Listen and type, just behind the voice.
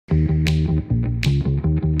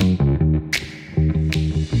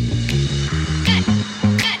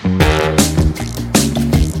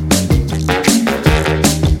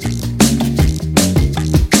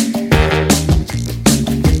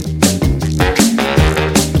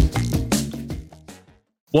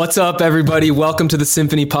What's up, everybody? Welcome to the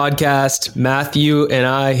Symphony Podcast. Matthew and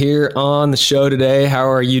I here on the show today. How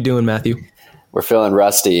are you doing, Matthew? We're feeling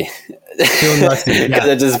rusty. Feeling rusty, because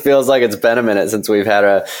it just feels like it's been a minute since we've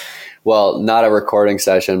had not a recording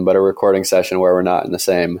session, but a recording session where we're not in the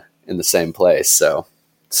same place. So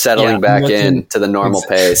settling back in to the normal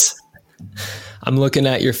pace. I'm looking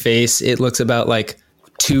at your face. It looks about like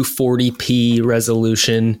 240p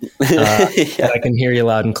resolution. I can hear you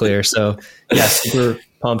loud and clear. So yeah, super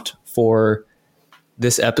pumped for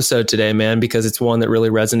this episode today, man, because it's one that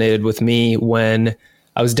really resonated with me when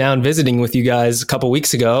I was down visiting with you guys a couple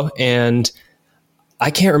weeks ago, and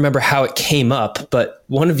I can't remember how it came up, but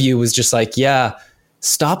one of you was just like, yeah,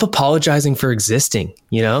 stop apologizing for existing,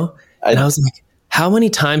 you know? And I was like, how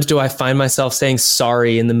many times do I find myself saying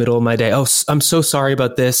sorry in the middle of my day? Oh, I'm so sorry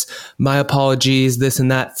about this. My apologies, this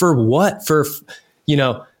and that. For what? For,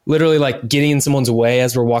 literally like getting in someone's way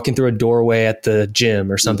as we're walking through a doorway at the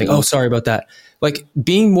gym or something. Mm-hmm. Oh, sorry about that. Like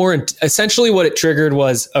being more, essentially what it triggered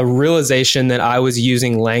was a realization that I was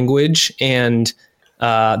using language and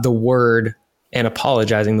the word and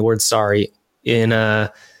apologizing, the word sorry, in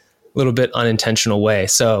a little bit unintentional way.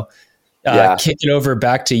 So kick it over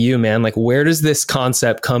back to you, man. Like, where does this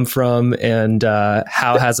concept come from, and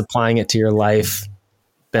how has applying it to your life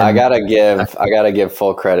been? I gotta give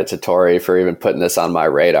full credit to Tori for even putting this on my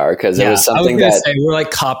radar, because it was something we're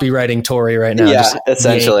like copywriting Tori right now. Yeah,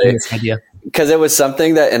 essentially. Because it was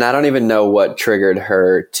something that, and I don't even know what triggered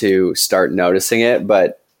her to start noticing it,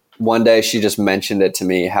 but one day she just mentioned it to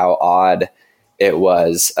me, how odd it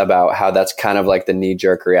was, about how that's kind of like the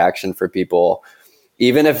knee-jerk reaction for people.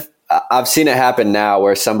 Even if I've seen it happen now,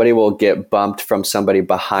 where somebody will get bumped from somebody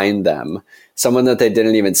behind them, someone that they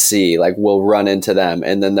didn't even see, like will run into them,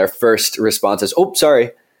 and then their first response is, "Oh,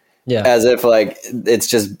 sorry." Yeah. As if like it's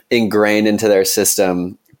just ingrained into their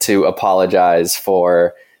system to apologize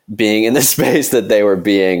for being in the space that they were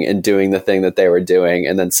being and doing the thing that they were doing,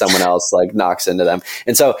 and then someone else like knocks into them.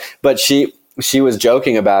 And so, but she was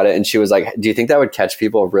joking about it, and she was like, "Do you think that would catch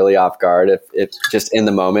people really off guard if just in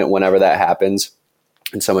the moment, whenever that happens,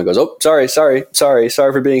 and someone goes, oh, sorry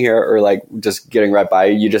for being here," or like just getting right by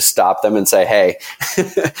you just stop them and say, "Hey,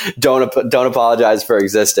 don't apologize for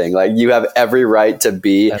existing. Like, you have every right to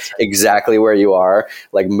be exactly where you are,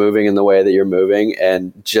 like moving in the way that you're moving.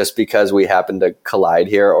 And just because we happen to collide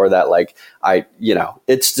here, or that like,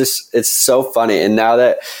 it's so funny." And now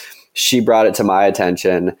that she brought it to my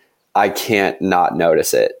attention, I can't not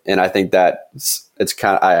notice it. And I think that it's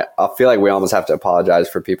kind of, I feel like we almost have to apologize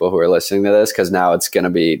for people who are listening to this, because now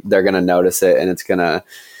they're going to notice it, and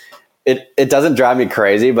it doesn't drive me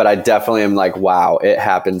crazy, but I definitely am like, wow, it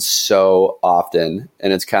happens so often.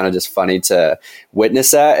 And it's kind of just funny to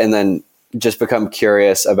witness that, and then just become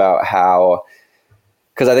curious about how,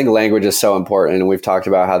 because I think language is so important. And we've talked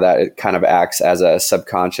about how that it kind of acts as a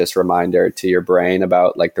subconscious reminder to your brain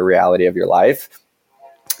about like the reality of your life.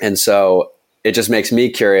 And so it just makes me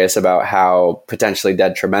curious about how potentially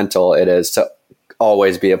detrimental it is to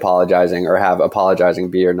always be apologizing, or have apologizing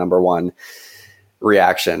be your number one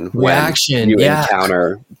reaction when you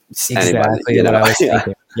encounter anybody. Exactly what I was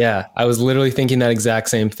thinking. Yeah, I was literally thinking that exact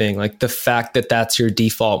same thing. Like the fact that that's your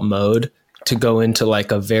default mode, to go into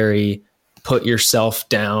like a very put yourself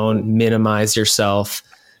down, minimize yourself.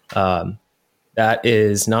 That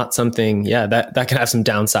is not something, that can have some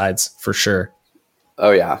downsides for sure.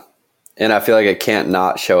 Oh yeah. And I feel like it can't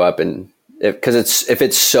not show up because if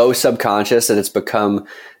it's so subconscious that it's become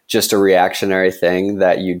just a reactionary thing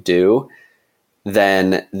that you do,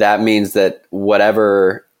 then that means that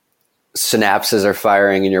whatever synapses are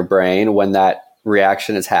firing in your brain when that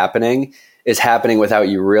reaction is happening without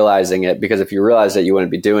you realizing it. Because if you realize it, you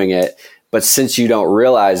wouldn't be doing it. But since you don't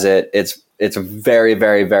realize it, it's very,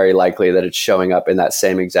 very, very likely that it's showing up in that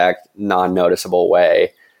same exact non-noticeable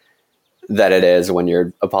way that it is when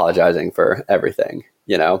you're apologizing for everything,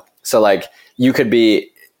 So like, you could be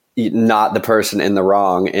not the person in the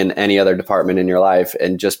wrong in any other department in your life,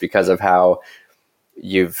 and just because of how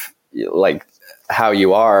you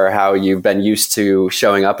are, how you've been used to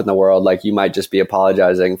showing up in the world, like you might just be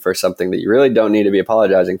apologizing for something that you really don't need to be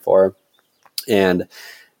apologizing for. And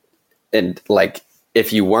like,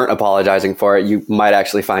 if you weren't apologizing for it, you might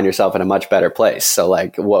actually find yourself in a much better place. So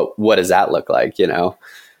like, what does that look like,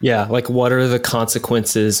 Yeah. Like, what are the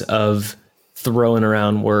consequences of throwing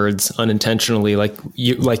around words unintentionally? Like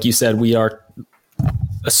you said, we are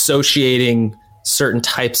associating certain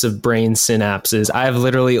types of brain synapses. I've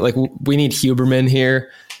literally, like, we need Huberman here.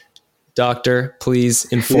 Doctor, please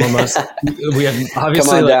inform us. We have obviously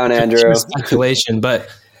come on down, Andrew. Speculation, but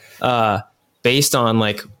based on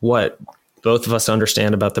like what both of us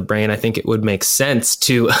understand about the brain, I think it would make sense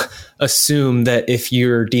to assume that if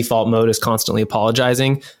your default mode is constantly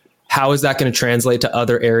apologizing, how is that going to translate to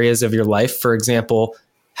other areas of your life? For example,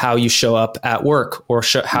 how you show up at work, or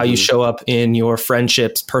how you show up in your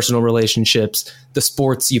friendships, personal relationships, the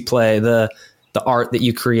sports you play, the art that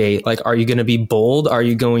you create. Like, are you going to be bold? Are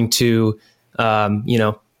you going to,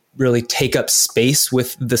 really take up space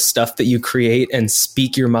with the stuff that you create and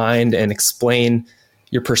speak your mind and explain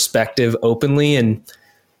your perspective openly and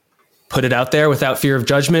put it out there without fear of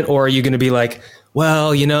judgment? Or are you going to be like,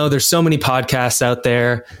 well, there's so many podcasts out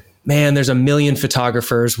there, man, there's a million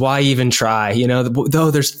photographers. Why even try?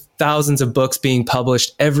 Though there's thousands of books being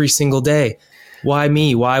published every single day. Why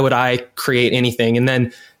me? Why would I create anything? And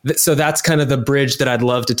then, so that's kind of the bridge that I'd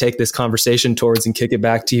love to take this conversation towards and kick it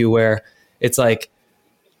back to you, where it's like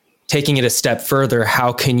taking it a step further.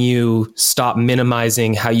 How can you stop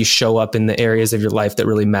minimizing how you show up in the areas of your life that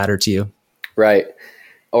really matter to you? Right.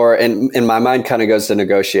 Or in my mind kind of goes to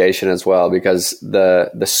negotiation as well, because the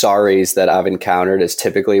sorries that I've encountered is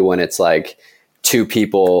typically when it's like two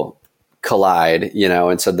people collide,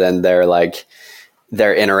 and so then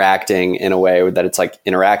they're interacting in a way that it's like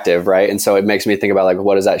interactive, right? And so it makes me think about like,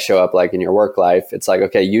 what does that show up like in your work life? It's like,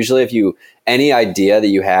 okay, usually any idea that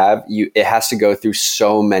you have, it has to go through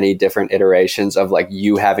so many different iterations of like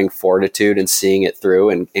you having fortitude and seeing it through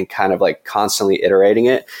and kind of like constantly iterating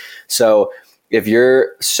it. So if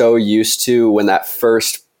you're so used to when that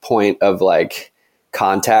first point of like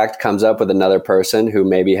contact comes up with another person who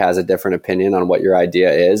maybe has a different opinion on what your idea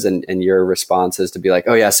is, and your response is to be like,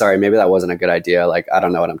 oh yeah, sorry, maybe that wasn't a good idea. Like, I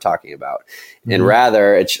don't know what I'm talking about. Mm-hmm. And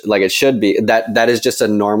rather it should be that is just a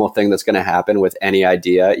normal thing that's going to happen with any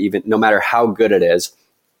idea, even no matter how good it is.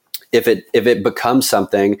 If it becomes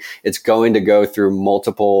something, it's going to go through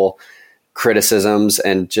multiple criticisms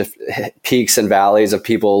and just peaks and valleys of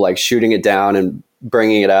people like shooting it down and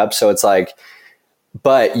bringing it up. So it's like,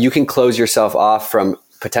 but you can close yourself off from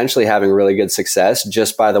potentially having really good success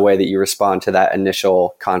just by the way that you respond to that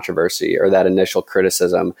initial controversy or that initial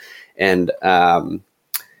criticism. And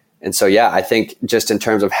so, yeah, I think just in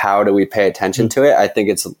terms of how do we pay attention to it, I think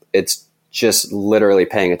it's just literally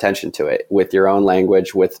paying attention to it with your own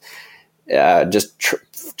language, with just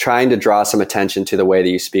trying to draw some attention to the way that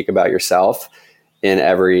you speak about yourself in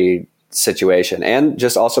every situation, and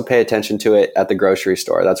just also pay attention to it at the grocery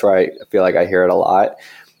store. That's where I feel like I hear it a lot.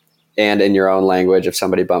 And in your own language, if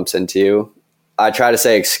somebody bumps into you, I try to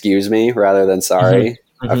say, excuse me, rather than sorry.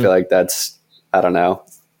 Mm-hmm. I feel like I don't know.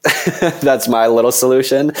 That's my little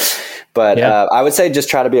solution. But yeah. I would say just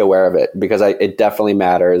try to be aware of it, because it definitely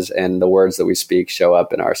matters. And the words that we speak show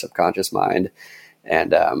up in our subconscious mind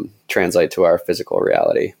and translate to our physical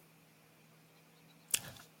reality.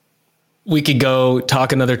 We could go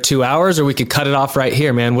talk another 2 hours, or we could cut it off right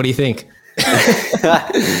here, man. What do you think?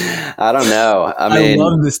 I don't know. I mean, I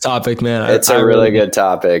love this topic, man. It's a really good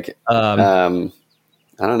topic. I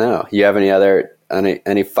don't know. You have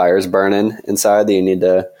any fires burning inside that you need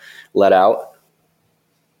to let out?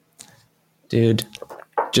 Dude,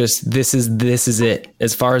 just this is it.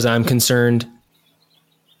 As far as I'm concerned,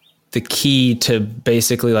 the key to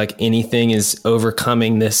basically like anything is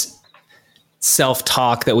overcoming this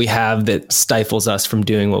self-talk that we have that stifles us from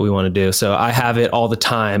doing what we want to do. So I have it all the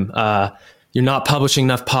time. You're not publishing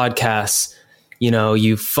enough podcasts.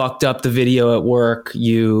 You fucked up the video at work.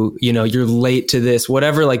 You're late to this,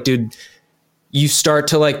 whatever. Like, dude, you start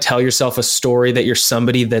to like tell yourself a story that you're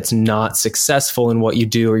somebody that's not successful in what you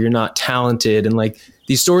do, or you're not talented. And like,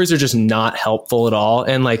 these stories are just not helpful at all.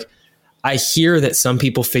 And like, I hear that some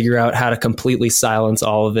people figure out how to completely silence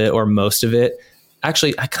all of it or most of it.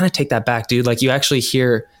 Actually, I kind of take that back, dude. Like, you actually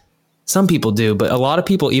hear, some people do, but a lot of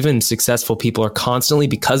people, even successful people, are constantly,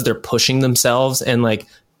 because they're pushing themselves. And like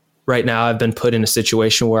right now I've been put in a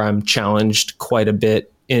situation where I'm challenged quite a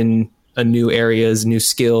bit in new areas, new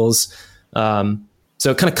skills. So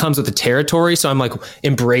it kind of comes with the territory. So I'm like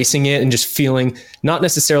embracing it and just feeling not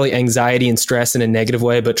necessarily anxiety and stress in a negative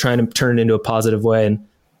way, but trying to turn it into a positive way. And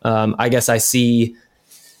I guess I see,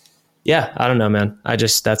 yeah, I don't know, man.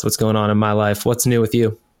 That's what's going on in my life. What's new with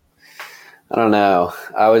you? I don't know.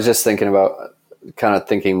 I was just thinking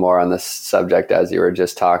more on this subject as you were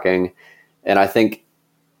just talking. And I think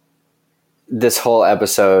this whole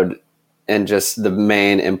episode, and just the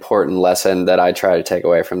main important lesson that I try to take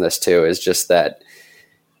away from this too, is just that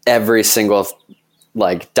every single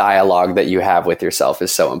like dialogue that you have with yourself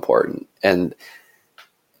is so important. And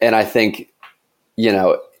I think,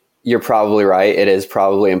 you're probably right. It is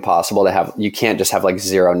probably impossible to have, you can't just have like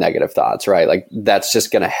zero negative thoughts, right? Like that's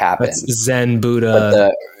just going to happen. That's Zen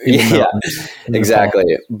Buddha. Yeah,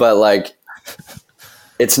 exactly. But like,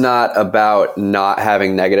 it's not about not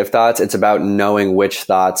having negative thoughts. It's about knowing which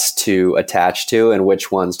thoughts to attach to and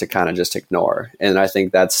which ones to kind of just ignore. And I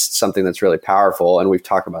think that's something that's really powerful. And we've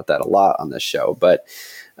talked about that a lot on this show, but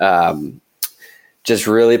just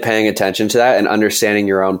really paying attention to that and understanding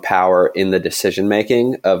your own power in the decision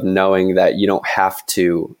making of knowing that you don't have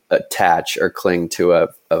to attach or cling to a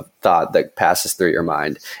thought that passes through your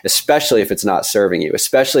mind, especially if it's not serving you,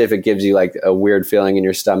 especially if it gives you like a weird feeling in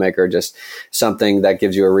your stomach or just something that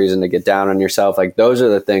gives you a reason to get down on yourself. Like those are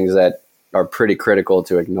the things that are pretty critical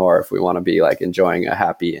to ignore if we want to be like enjoying a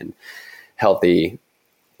happy and healthy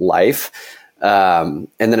life. And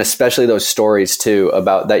then especially those stories too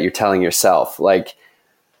about that you're telling yourself. Like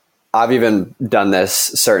I've even done this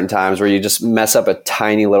certain times where you just mess up a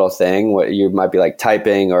tiny little thing where you might be like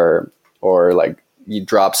typing or like you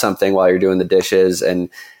drop something while you're doing the dishes, and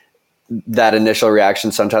that initial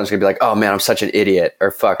reaction sometimes can be like, oh man, I'm such an idiot,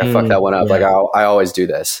 or fuck, I fucked that one up. Yeah. Like I always do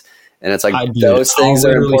this. And it's like those things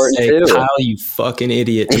are important too. Kyle, you fucking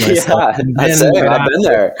idiot to myself. Yeah, I'm saying, I've been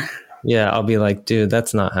there. Yeah, I'll be like, dude,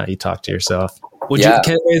 that's not how you talk to yourself. Would you?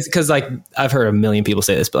 Because like I've heard a million people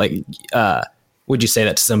say this, but like, would you say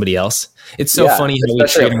that to somebody else? It's so funny how we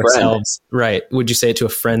treat ourselves. Right? Would you say it to a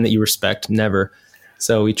friend that you respect? Never.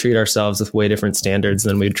 So we treat ourselves with way different standards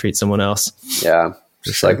than we'd treat someone else. Yeah,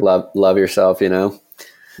 just like love yourself, you know.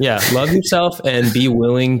 Yeah, love yourself and be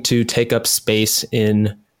willing to take up space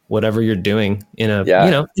in whatever you're doing in a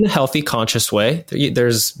in a healthy, conscious way.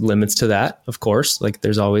 There's limits to that, of course. Like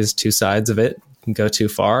there's always two sides of it. You can go too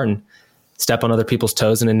far and step on other people's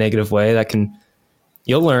toes in a negative way.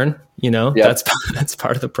 You'll learn, that's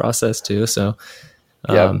part of the process too. So,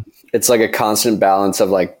 it's like a constant balance of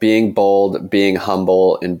like being bold, being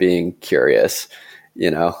humble, and being curious.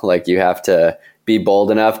 Like you have to be bold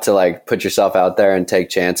enough to like put yourself out there and take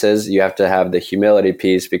chances. You have to have the humility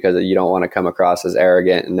piece because you don't want to come across as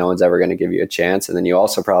arrogant and no one's ever going to give you a chance. And then you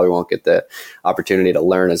also probably won't get the opportunity to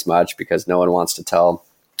learn as much because no one wants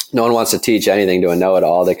to teach anything to a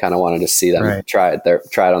know-it-all. They kind of want to just see them try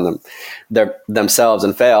it on themselves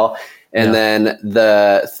and fail. And then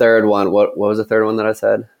the third one, what was the third one that I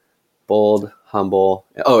said? Bold, humble,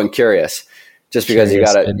 and curious. Just because you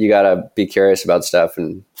gotta be curious about stuff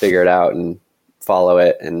and figure it out and follow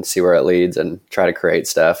it and see where it leads and try to create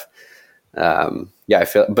stuff. I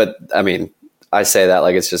say that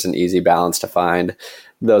like it's just an easy balance to find.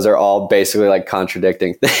 Those are all basically like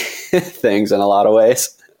contradicting things in a lot of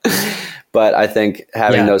ways. But I think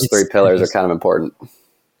having those three pillars are kind of important.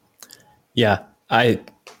 Yeah, I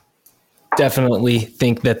definitely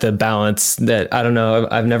think that the balance that, I don't know,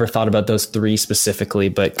 I've never thought about those three specifically,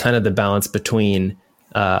 but kind of the balance between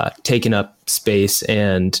taking up space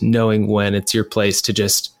and knowing when it's your place to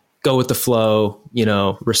just go with the flow,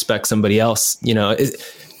 respect somebody else.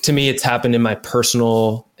 To me, it's happened in my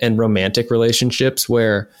personal and romantic relationships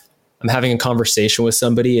where I'm having a conversation with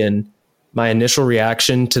somebody and my initial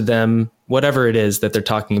reaction to them, whatever it is that they're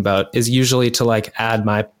talking about, is usually to like add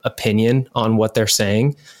my opinion on what they're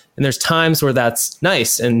saying. And there's times where that's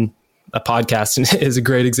nice. And a podcast is a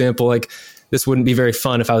great example. Like this wouldn't be very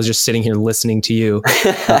fun if I was just sitting here listening to you,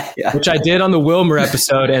 which I did on the Wilmer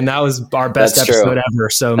episode. And that was our best episode ever.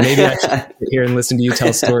 So maybe I should sit here and listen to you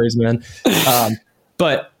tell stories, man.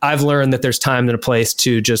 But I've learned that there's time and a place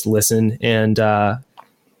to just listen and,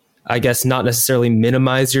 I guess not necessarily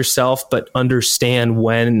minimize yourself, but understand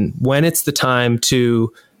when it's the time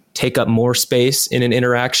to take up more space in an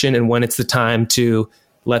interaction and when it's the time to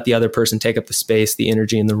let the other person take up the space, the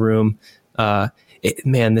energy in the room.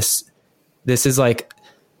 This is like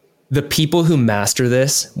the people who master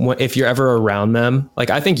this. If you're ever around them,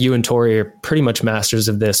 like I think you and Tori are pretty much masters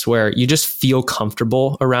of this, where you just feel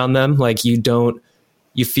comfortable around them. Like you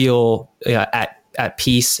feel at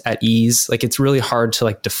peace, at ease. Like it's really hard to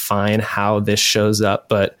like define how this shows up,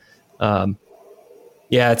 but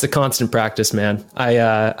it's a constant practice, man.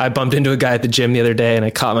 I bumped into a guy at the gym the other day and I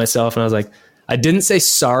caught myself and I was like, I didn't say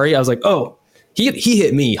sorry. I was like, oh, he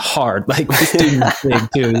hit me hard. Like this dude was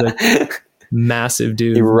big too. Like massive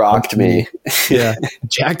dude. He rocked me. Yeah.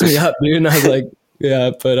 Jacked me up, dude. And I was like,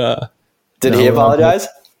 yeah, but did he apologize?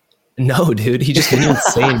 No, dude, he just didn't even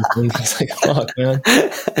say anything. He's like, fuck, man.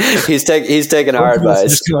 He's taking our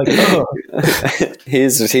advice. Like, oh.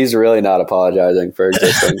 He's really not apologizing for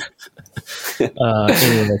existing.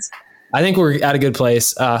 Anyways, I think we're at a good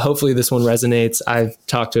place. Hopefully this one resonates. I've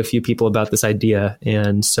talked to a few people about this idea,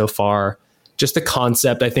 and so far, just the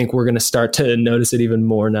concept, I think we're going to start to notice it even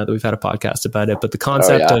more now that we've had a podcast about it. But the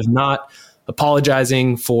concept of not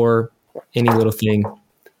apologizing for any little thing,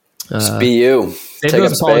 Just be you. Save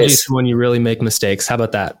those apologies for when you really make mistakes. How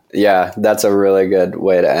about that? Yeah, that's a really good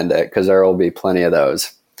way to end it, because there will be plenty of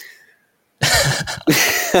those.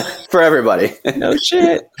 For everybody. No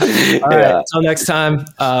shit. All right. Until next time,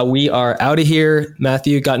 we are out of here.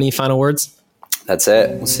 Matthew, got any final words? That's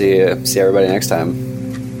it. We'll see everybody next time.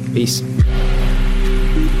 Peace.